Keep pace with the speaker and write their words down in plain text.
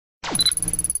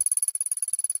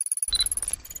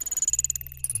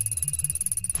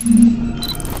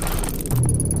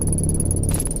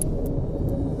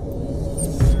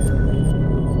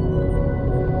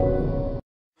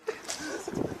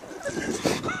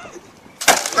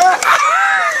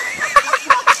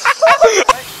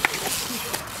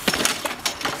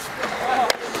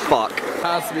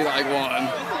to be like one.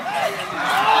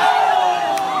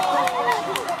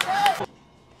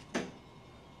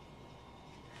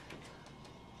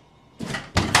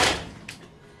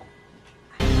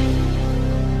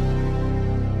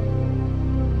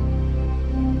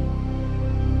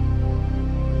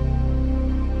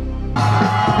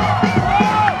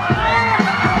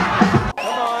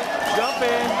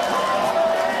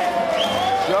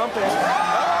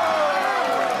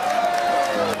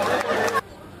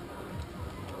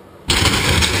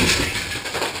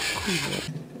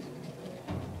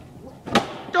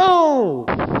 Go!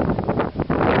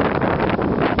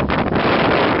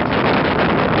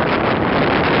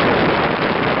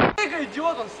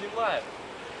 Идет, он снимает.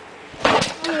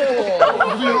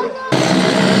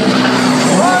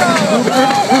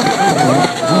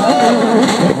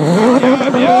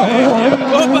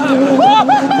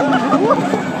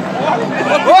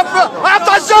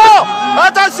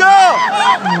 Attention!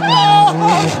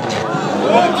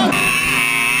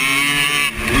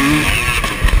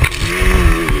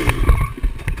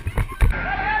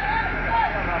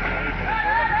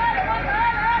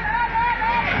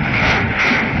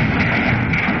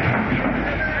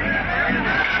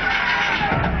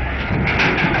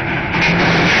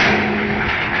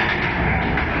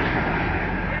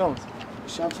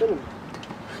 Attention!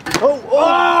 Oh!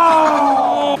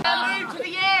 Oh! Move to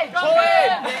the edge! Pull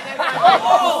in!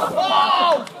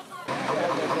 Oh!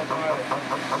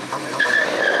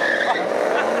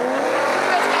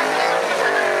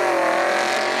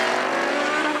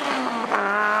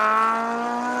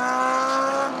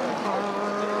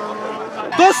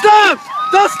 Don't stop!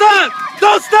 Don't stop!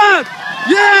 Don't stop!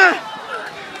 Yeah!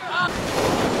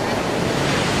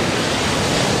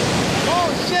 Oh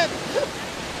shit!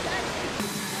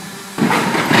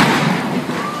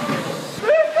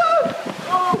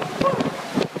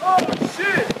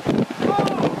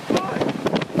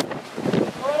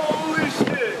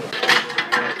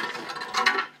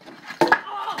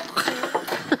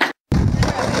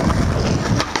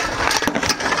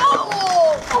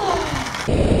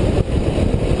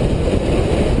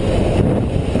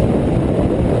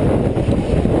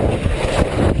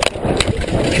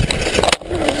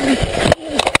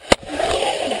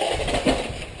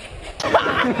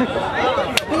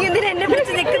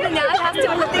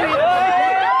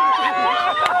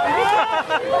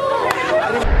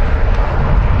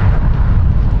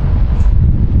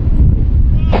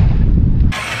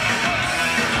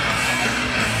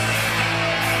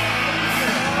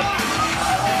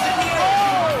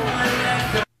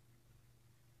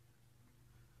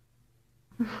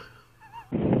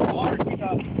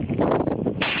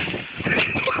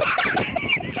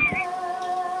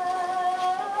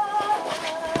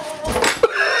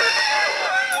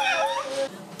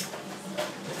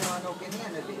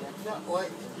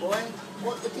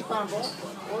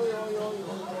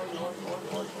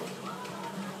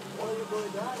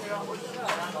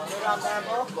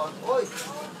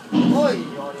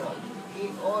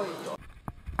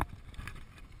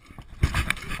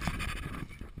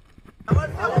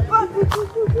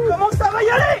 Comment ça va y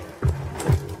aller?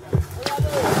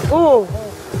 Oh!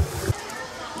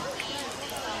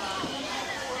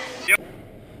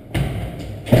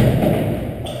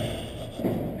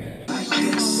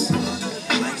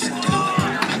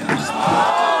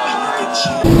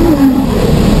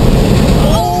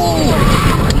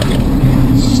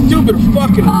 Stupid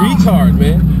fucking retard,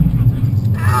 man.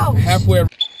 Ouch. Halfway.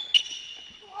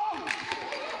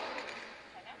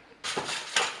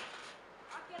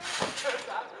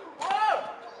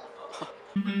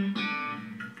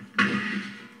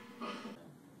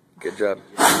 Good job.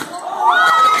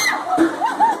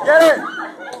 Get it!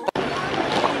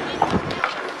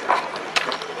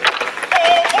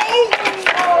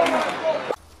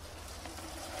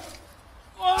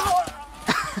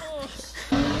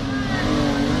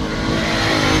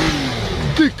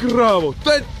 Ты краву,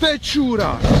 ты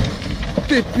чура,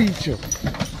 ты пича,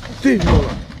 ты вола,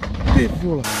 ты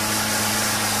вола.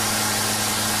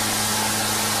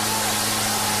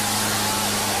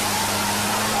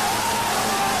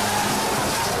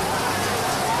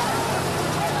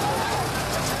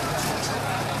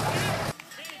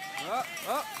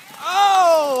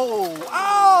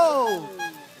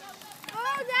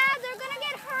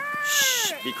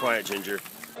 Be quiet, Ginger.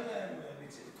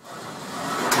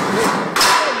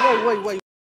 Wait.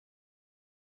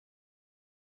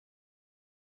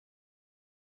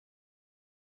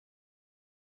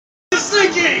 It's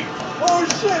sinking! Oh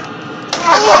shit!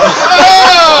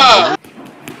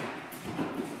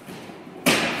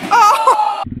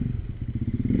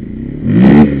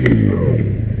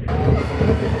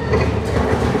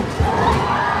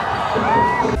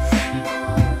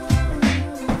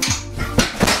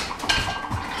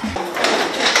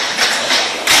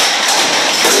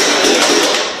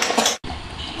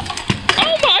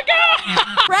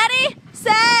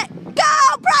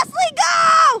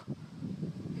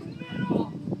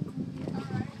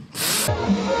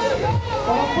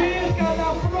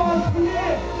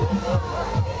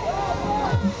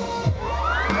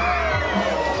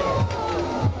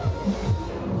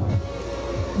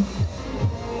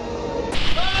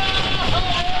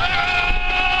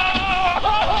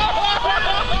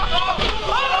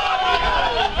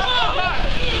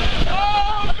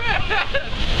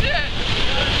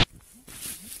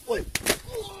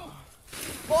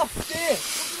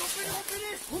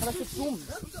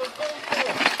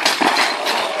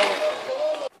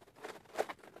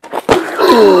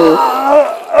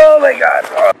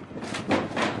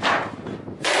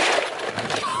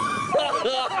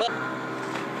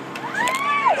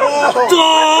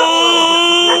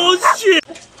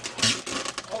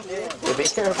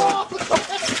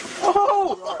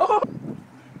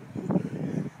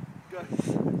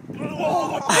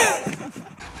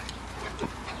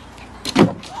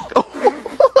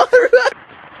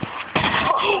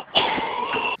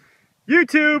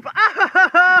 YouTube!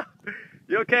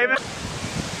 You okay, man?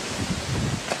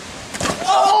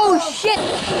 Oh shit!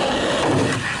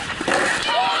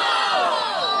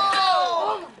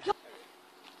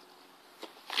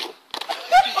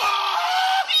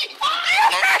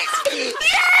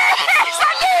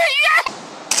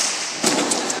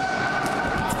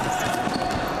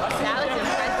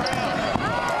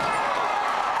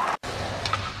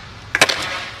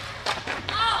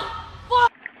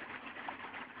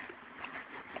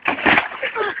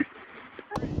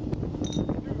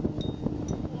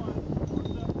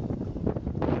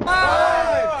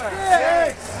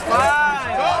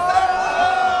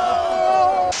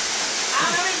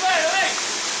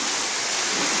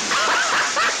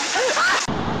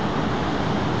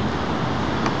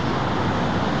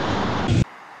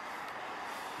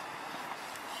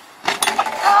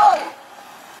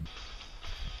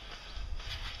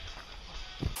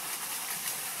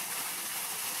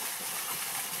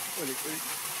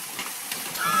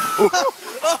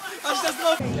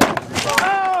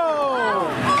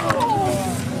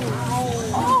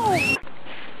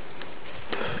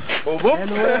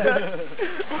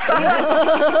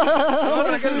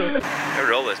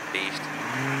 Roll this beast.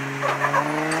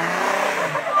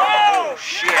 Oh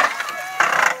shit!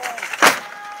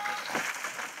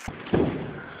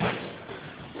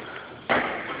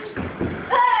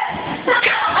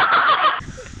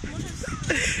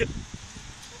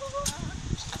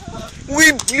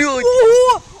 Ой, блядь!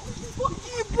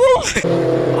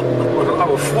 Wat een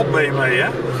oude vlot ben je mee, hè?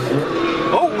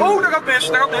 Oh, daar gaat mis,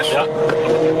 daar gaat mis. Ja.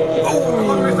 Oh,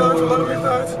 lang weer uit, lang weer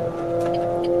uit.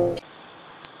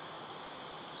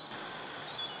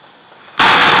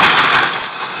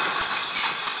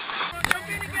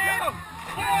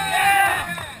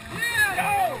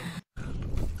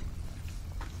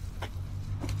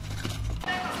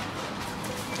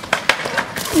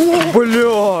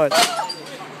 Блядь!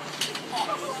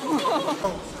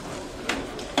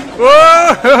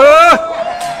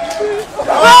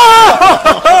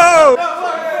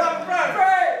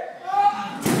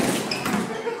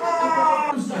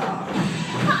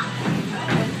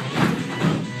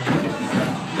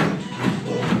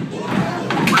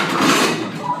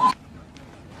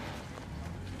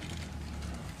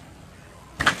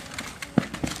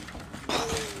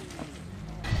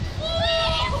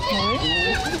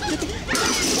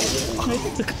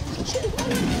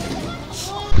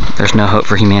 There's no hope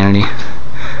for humanity.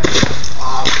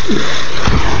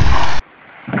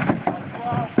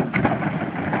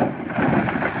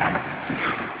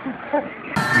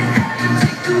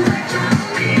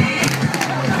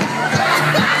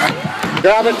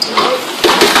 Grab it.